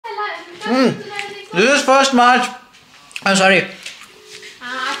This is first March. I'm sorry.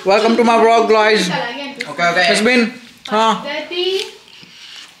 Welcome to my vlog, guys. Okay. It's been.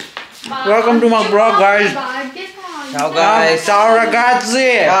 Welcome to my vlog, guys. Ciao guys. Ciao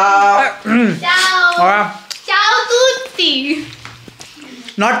ragazzi. Ciao. Ciao tutti.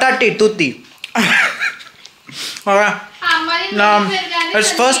 Not tatti, tutti. Alright.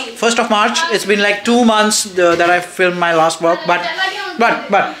 It's first of March. It's been like 2 months that I filmed my last vlog,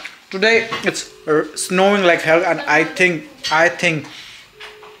 but today it's snowing like hell, and I think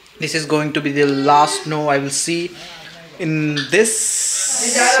this is going to be the last snow I will see in this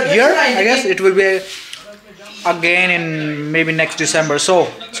year. I guess it will be again in maybe next December. So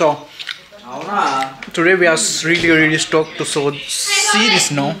today we are really stoked to see the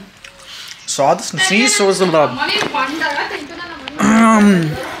snow. See the love.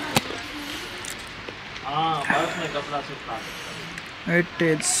 It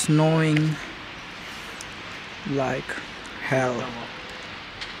is snowing like hell.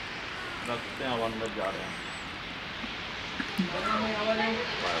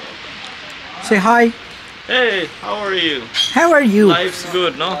 Say hi. Hey, how are you? How are you? Life's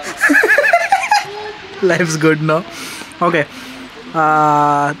good, no? Life's good, no? Okay.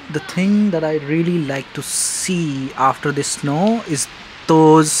 The thing that I really like to see after the snow is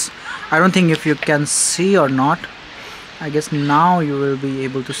those. I don't think if you can see or not. I guess now you will be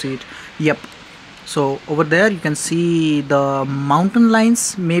able to see it. Yep. So over there you can see the mountain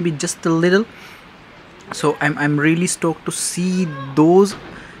lines, maybe just a little. So I'm really stoked to see those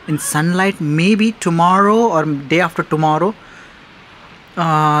in sunlight. Maybe tomorrow or day after tomorrow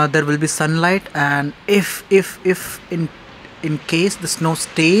there will be sunlight, and if in case the snow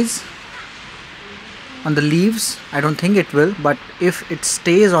stays on the leaves, I don't think it will, but if it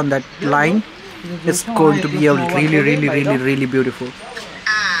stays on that line, it's going to be a really beautiful.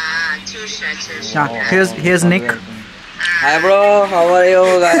 Here's Nick. Hi bro, how are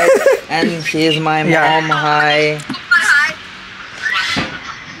you guys? And she's my mom. Hi.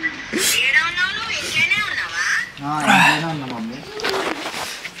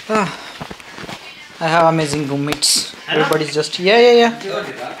 I have amazing roommates. Everybody's just yeah.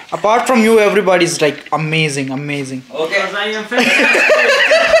 Apart from you, everybody's like amazing. Okay.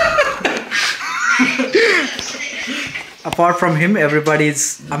 Apart from him,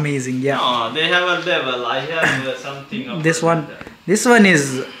 everybody's amazing. Yeah. No, they have a level. I have something of This one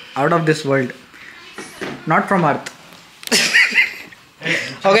is out of this world, not from Earth.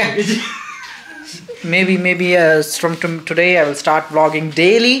 Okay. Maybe from today I will start vlogging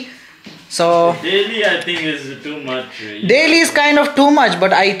daily. So daily I think is too much. Daily is kind of too much,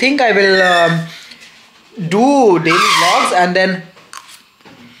 but I think I will do daily vlogs and then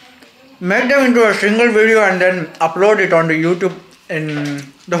make them into a single video and then upload it on the YouTube in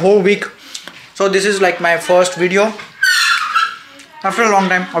the whole week. So this is like my first video after a long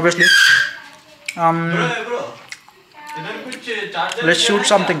time, obviously. Let's shoot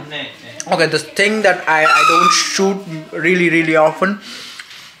something. Okay, the thing that I don't shoot really often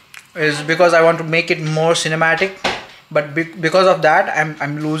is because I want to make it more cinematic, but because of that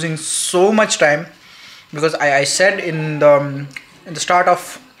I'm losing so much time, because I said in the start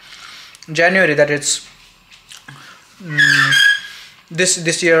of January that it's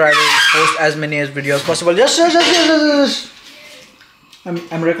this year I will post as many videos as possible. Just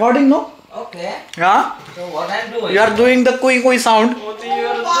I'm recording, no? Okay. Yeah. So what I'm doing? You are doing the kui sound.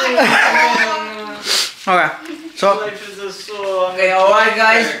 Okay. So Okay, alright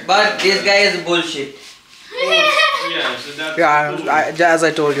guys, but this guy is bullshit. as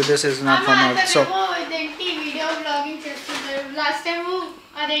I told you, this is not from Earth. So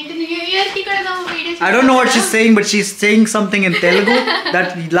I don't know what she's saying, but she's saying something in Telugu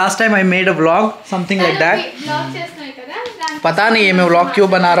that last time I made a vlog, something like that. पता नहीं है मैं vlog क्यों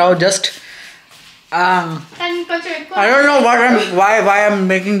बना रहा हूँ, just I don't know why I'm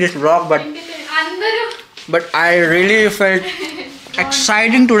making this vlog, but I really felt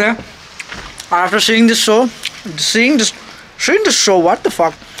exciting today after seeing this show, seeing this show. What the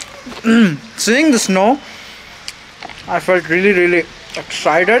fuck? Seeing the snow, I felt really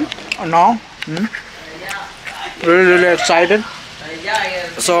excited now. Really excited.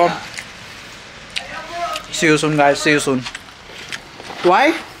 So see you soon, guys. See you soon.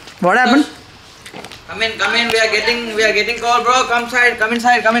 Why? What happened? Come in. We are getting call, bro. Come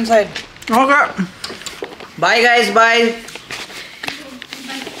inside. Okay. Bye, guys. Bye.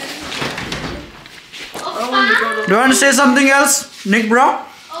 Do you want to say something else, Nick, bro?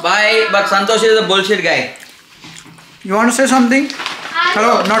 Bye. But Santosh is a bullshit guy. You want to say something?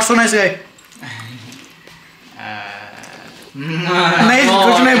 Hello, not so nice guy. नहीं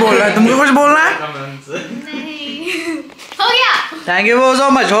कुछ नहीं बोल रहा है तुमको thank you so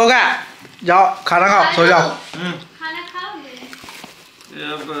much. हो गया, जाओ खाना खाओ, सो जाओ। खाना खाओगे?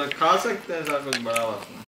 ये अब खा सकते हैं, ऐसा कुछ बड़ा बात नहीं।